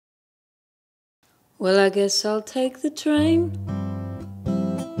Well, I guess I'll take the train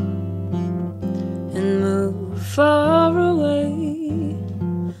and move far away,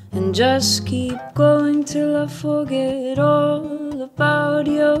 and just keep going till I forget all about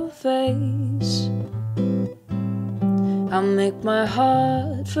your face. I'll make my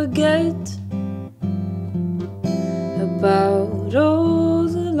heart forget about all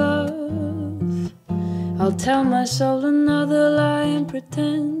the love. I'll tell my soul another lie and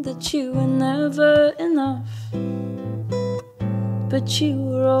pretend that you were never enough, but you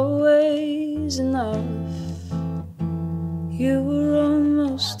were always enough. You were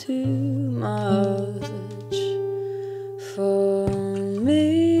almost too much for me.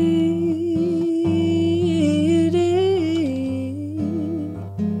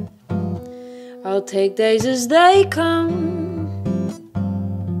 I'll take days as they come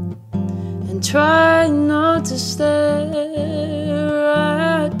and try not to stare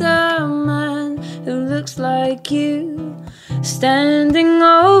at the man who looks like you standing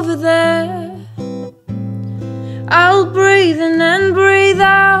over there. I'll breathe in and breathe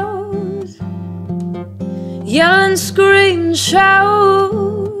out, yell and scream and shout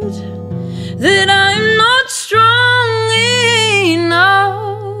that I'm not strong enough.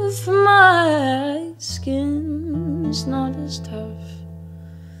 My skin's not as tough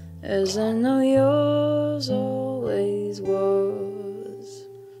as I know yours always was.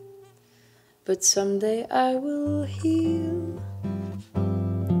 But someday I will heal,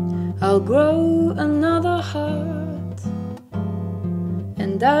 I'll grow another heart,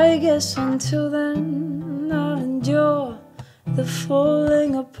 and I guess until then I'll endure the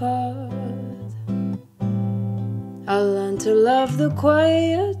falling apart. I'll learn to love the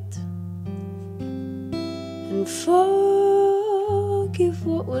quiet and forgive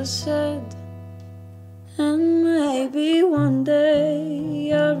what was said, and maybe one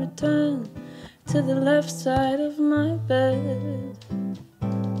day I'll return to the left side of my bed,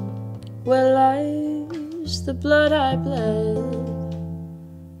 where lies the blood I bled,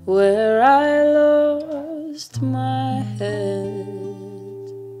 where I lost my head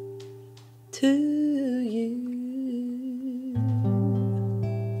too.